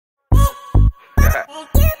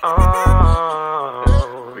Oh,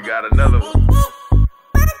 we got another one.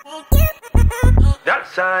 That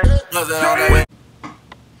side.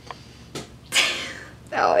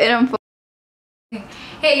 Oh, it unfolded.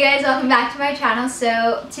 Hey guys, welcome back to my channel.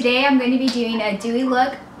 So today I'm going to be doing a dewy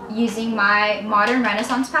look using my Modern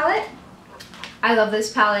Renaissance palette. I love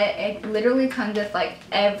this palette. It literally comes with like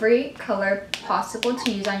every color possible to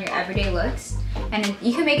use on your everyday looks. And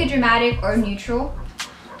you can make it dramatic or neutral.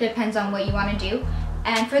 Depends on what you want to do.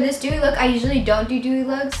 And for this dewy look, I usually don't do dewy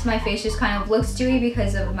looks. My face just kind of looks dewy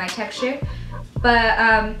because of my texture.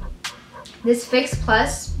 But this Fix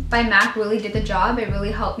Plus by MAC really did the job. It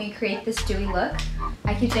really helped me create this dewy look.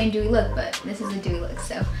 I keep saying dewy look, but this is a dewy look.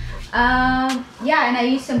 So yeah, and I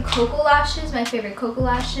used some Koko lashes, my favorite Koko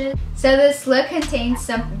lashes. So this look contains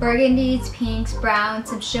some burgundies, pinks, browns,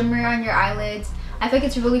 some shimmer on your eyelids. I think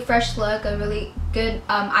it's a really fresh look, a really good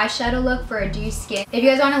eyeshadow look for a dewy skin. If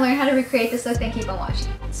you guys want to learn how to recreate this look, then keep on watching.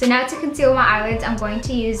 So now to conceal my eyelids, I'm going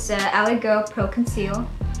to use the LA Girl Pro Conceal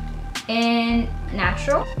in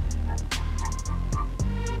Natural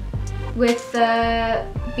with the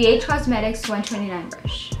BH Cosmetics 129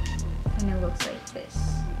 brush. And it looks like this.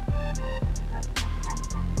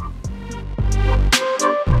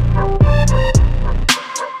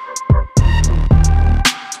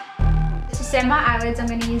 To set my eyelids, I'm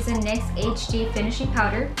going to use the NYX HD Finishing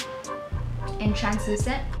Powder in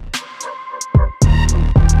Translucent.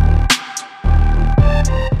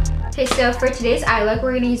 Okay, so for today's eye look,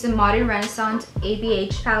 we're going to use the Modern Renaissance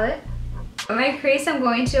ABH palette. For my crease, I'm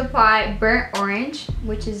going to apply Burnt Orange,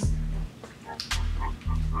 which is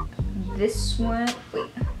this one,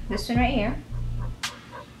 this one right here.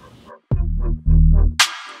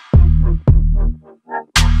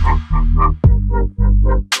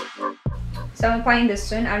 So I'm applying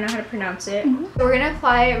this one. I don't know how to pronounce it. So we're gonna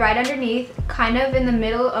apply it right underneath, kind of in the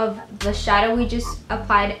middle of the shadow we just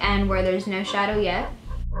applied and where there's no shadow yet.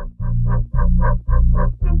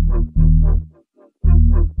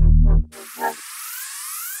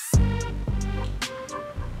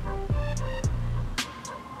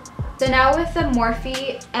 So now with the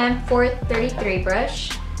Morphe M433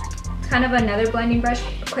 brush, it's kind of another blending brush,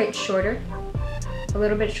 quite shorter, a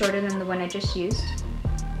little bit shorter than the one I just used.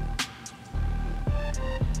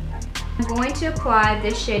 I'm going to apply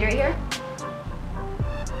this shade right here.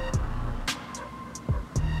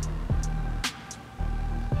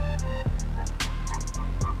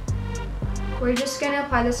 We're just going to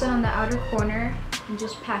apply this one on the outer corner and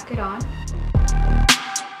just pack it on.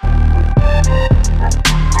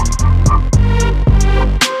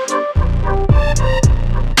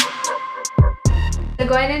 So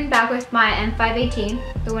going in back with my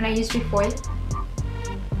M518, the one I used before,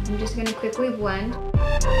 I'm just going to quickly blend.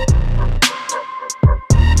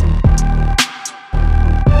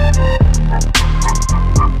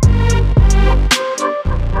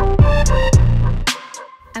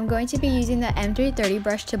 I'm going to be using the M330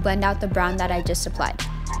 brush to blend out the brown that I just applied.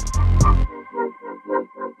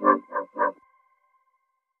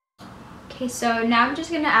 Okay, so now I'm just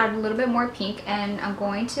going to add a little bit more pink and I'm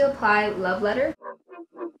going to apply Love Letter.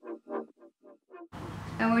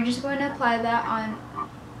 And we're just going to apply that on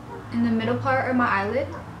in the middle part of my eyelid.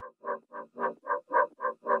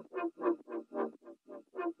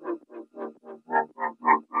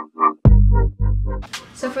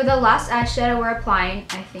 So for the last eyeshadow we're applying,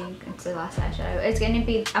 I think it's the last eyeshadow, it's going to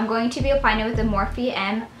be, I'm going to be applying it with the Morphe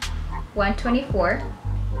M124.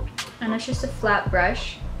 And it's just a flat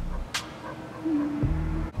brush.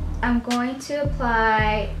 I'm going to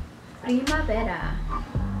apply Primavera.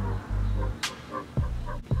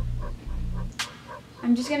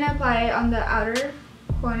 I'm just going to apply it on the outer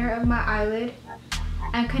corner of my eyelid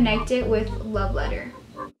and connect it with Love Letter.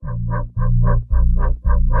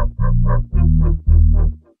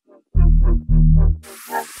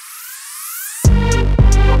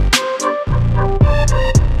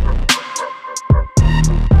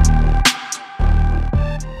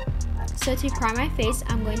 So to prime my face,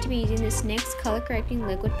 I'm going to be using this NYX Color Correcting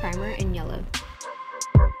Liquid Primer in yellow.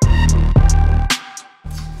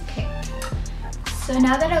 Okay, so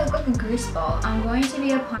now that I look like a greaseball, I'm going to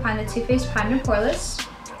be applying the Too Faced Primed Poreless,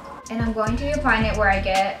 and I'm going to be applying it where I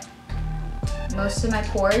get most of my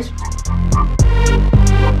pores.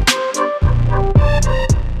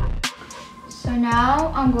 So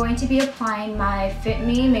now I'm going to be applying my Fit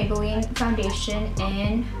Me Maybelline foundation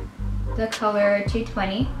in the color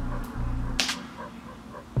 220.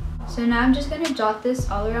 So now I'm just going to dot this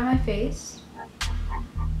all around my face.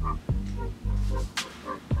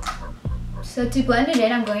 So to blend it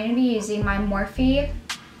in, I'm going to be using my Morphe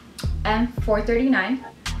M439.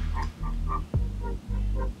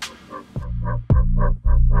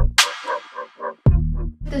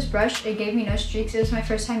 brush. It gave me no streaks. It was my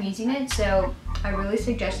first time using it, so I really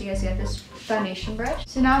suggest you guys get this foundation brush.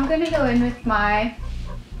 So now I'm going to go in with my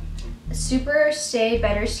Super Stay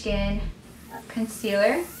Better Skin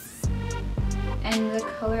concealer and the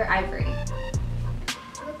color Ivory. It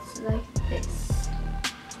looks like this.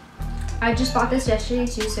 I just bought this yesterday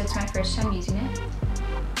too, so it's my first time using it.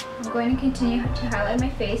 I'm going to continue to highlight my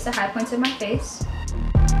face, the high points of my face.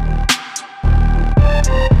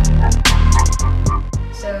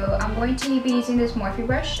 So I'm going to be using this Morphe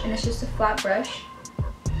brush, and it's just a flat brush.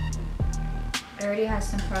 It already has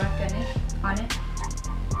some product on it.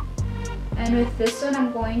 And with this one,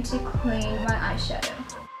 I'm going to clean my eyeshadow.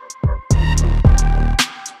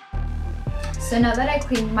 So now that I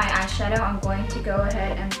cleaned my eyeshadow, I'm going to go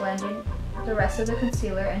ahead and blend in the rest of the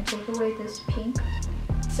concealer and take away this pink.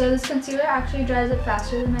 So this concealer actually dries up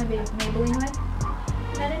faster than my Maybelline one.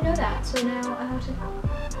 And I didn't know that, so now I have to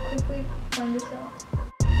quickly blend this out.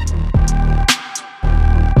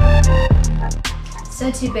 So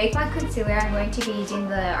to bake my concealer, I'm going to be using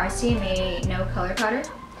the RCMA No Color Powder.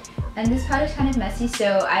 And this powder is kind of messy,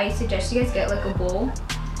 so I suggest you guys get like a bowl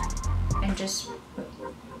and just,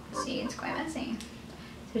 see, it's quite messy.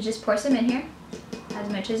 So just pour some in here, as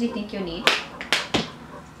much as you think you'll need,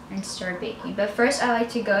 and start baking. But first I like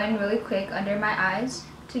to go in really quick under my eyes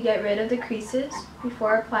to get rid of the creases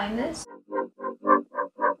before applying this.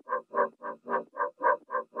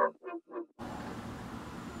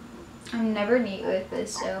 I'm never neat with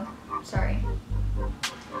this, so sorry.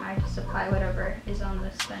 I just apply whatever is on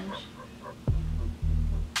the sponge.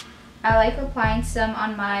 I like applying some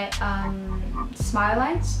on my smile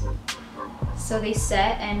lines, so they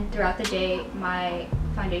set, and throughout the day my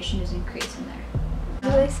foundation doesn't crease in there. You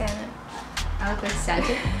look like Santa. I look like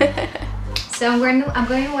Santa. So I'm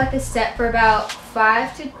going to let this set for about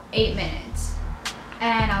 5 to 8 minutes,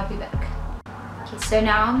 and I'll be back. Okay, so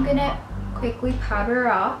now I'm gonna quickly powder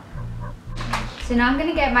off. So now I'm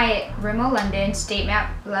gonna get my Rimmel London Stay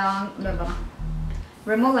Matte Long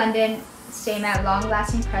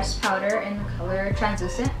Lasting Pressed Powder in the color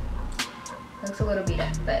Translucent. It looks a little beat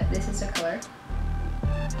up, but this is the color.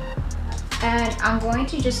 And I'm going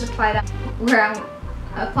to just apply that where I'm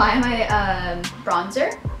applying my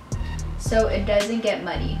bronzer, so it doesn't get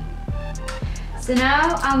muddy. So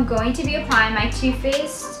now I'm going to be applying my Too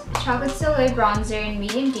Faced Chocolate Soleil bronzer in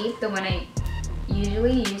medium deep, the one I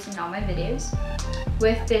usually use in all my videos,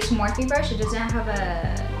 with this Morphe brush. It doesn't have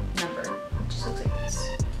a number, it just looks like this.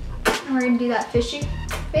 And we're gonna do that fishy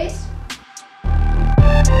face.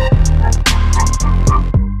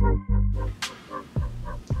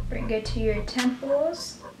 Bring it to your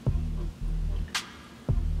temples.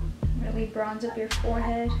 Really bronze up your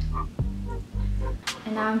forehead.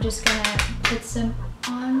 And now I'm just gonna put some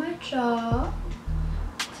on my jaw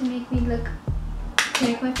to make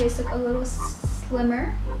my face look a little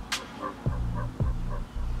slimmer.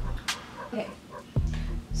 Okay,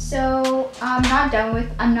 so I'm not done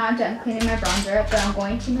cleaning my bronzer up, but I'm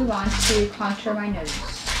going to move on to contour my nose.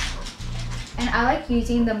 And I like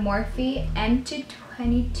using the Morphe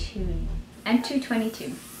M222.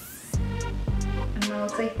 And it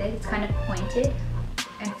looks like this. It's kind of pointed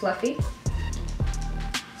and fluffy.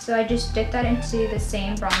 So I just dip that into the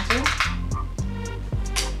same bronzer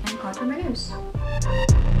and contour my nose.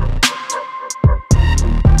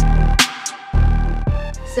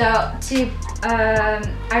 So I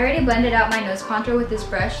already blended out my nose contour with this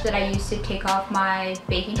brush that I used to take off my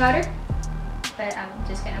baking powder, but I'm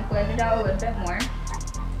just gonna blend it out a little bit more.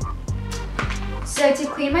 So to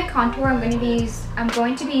clean my contour, I'm going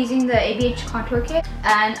to be using the ABH contour kit,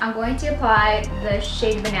 and I'm going to apply the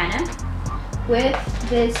shade Banana with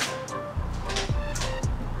this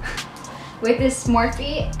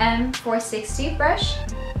Morphe M460 brush.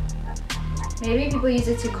 Maybe people use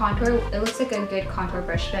it to contour. It looks like a good contour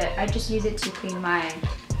brush, but I just use it to clean my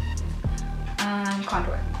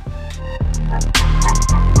contour.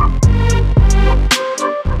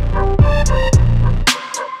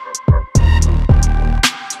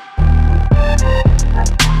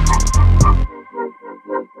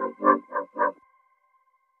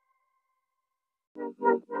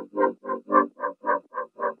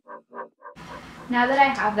 Now that I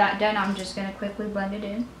have that done, I'm just going to quickly blend it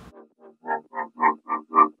in.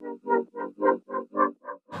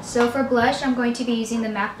 So for blush, I'm going to be using the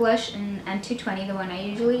MAC blush in M220, the one I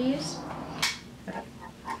usually use. Okay.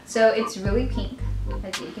 So it's really pink,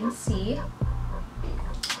 as you can see,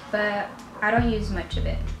 but I don't use much of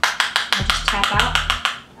it. I just tap out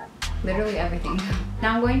literally everything.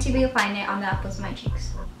 Now I'm going to be applying it on the apples of my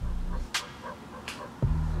cheeks.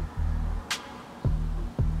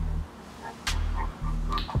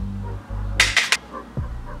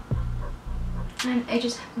 And it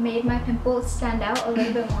just made my pimple stand out a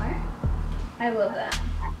little bit more. I love that.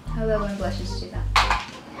 I love when blushes do that.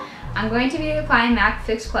 I'm going to be applying MAC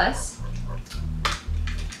Fix Plus.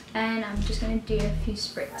 And I'm just going to do a few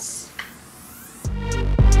sprigs.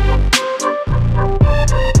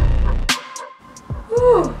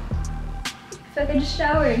 Woo! I feel like I just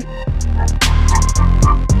showered.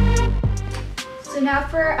 So now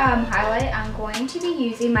for highlight, I'm going to be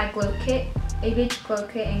using my Glow Kit, ABH Glow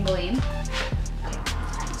Kit in Gleam.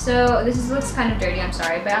 So this looks kind of dirty, I'm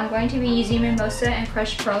sorry, but I'm going to be using Mimosa and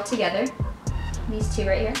Crushed Pearl together. These two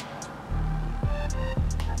right here.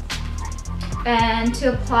 And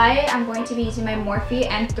to apply it, I'm going to be using my Morphe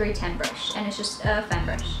N310 brush, and it's just a fan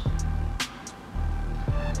brush.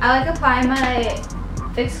 I like applying my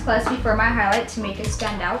Fix Plus before my highlight to make it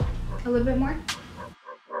stand out a little bit more.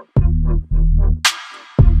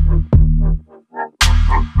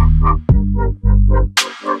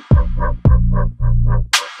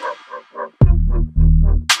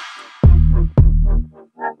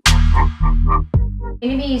 I'm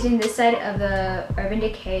going to be using this side of the Urban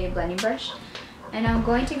Decay blending brush, and I'm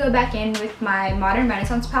going to go back in with my Modern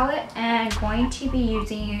Renaissance palette, and I'm going to be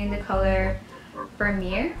using the color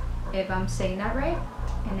Vermeer, if I'm saying that right,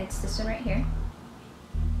 and it's this one right here.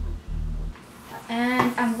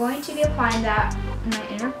 And I'm going to be applying that in my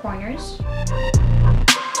inner corners.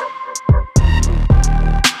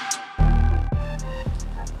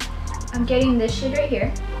 I'm getting this shade right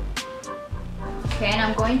here. Okay, and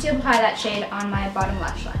I'm going to apply that shade on my bottom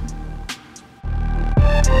lash line.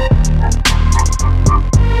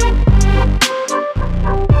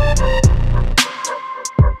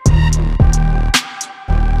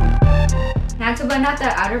 Now to blend out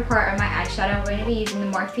the outer part of my eyeshadow, I'm going to be using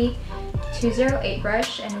the Morphe 208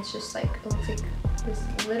 brush, and it's just like, it looks like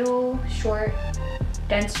this little short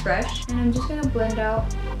dense brush, and I'm just going to blend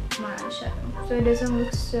out my eyeshadow so it doesn't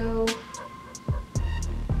look so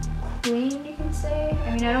clean, you can say.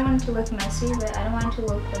 I mean, I don't want it to look messy, but I don't want it to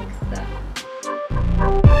look like that.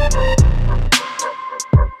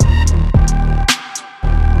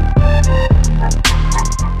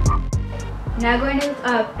 Now going to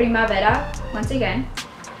Primavera, once again.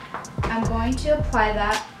 I'm going to apply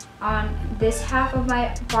that on this half of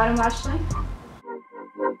my bottom lash line.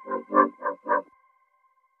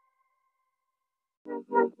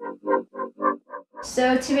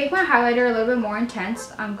 So to make my highlighter a little bit more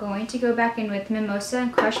intense, I'm going to go back in with Mimosa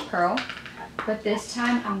and Crushed Pearl, but this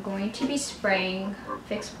time I'm going to be spraying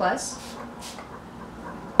Fix Plus.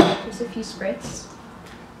 Just a few spritz.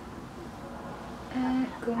 And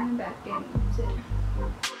going back in with it.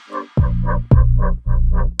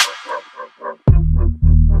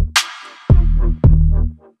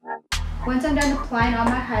 Once I'm done applying all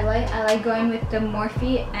my highlight, I like going with the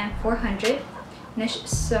Morphe M400. And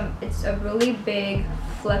it's a really big,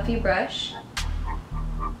 fluffy brush.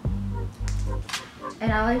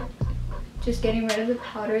 And I like just getting rid of the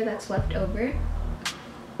powder that's left over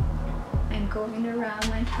and going around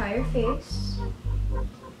my entire face.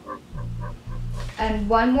 And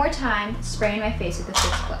one more time, spraying my face with the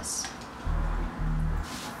Fix Plus.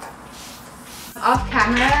 Off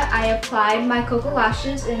camera, I applied my Koko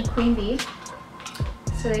lashes in Queen Bee.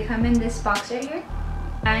 So they come in this box right here.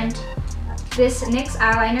 And this NYX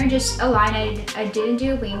eyeliner, just a line, I didn't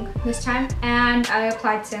do a wing this time. And I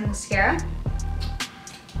applied some mascara.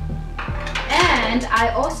 And I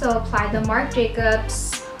also applied the Marc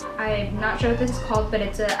Jacobs, I'm not sure what this is called, but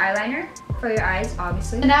it's an eyeliner for your eyes,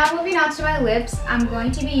 obviously. So now moving on to my lips, I'm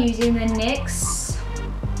going to be using the NYX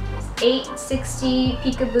 860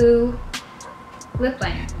 Peekaboo lip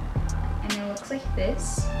liner. And it looks like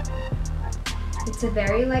this. It's a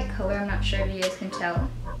very light color, I'm not sure if you guys can tell.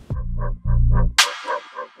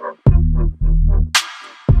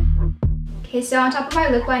 Okay, so on top of my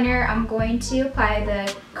lip liner, I'm going to apply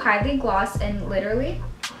the Kylie gloss in Literally.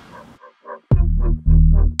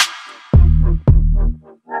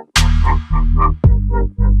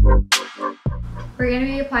 We're going to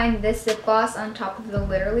be applying this lip gloss on top of the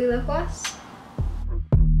Literally lip gloss.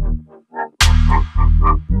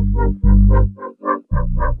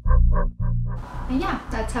 And yeah,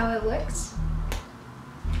 that's how it looks.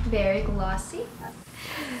 Very glossy.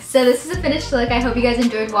 So this is a finished look. I hope you guys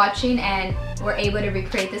enjoyed watching and were able to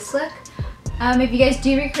recreate this look. If you guys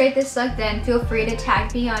do recreate this look, then feel free to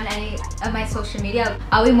tag me on any of my social media.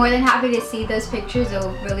 I'll be more than happy to see those pictures.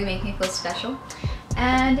 It'll really make me feel special.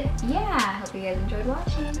 And yeah, I hope you guys enjoyed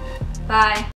watching. Bye.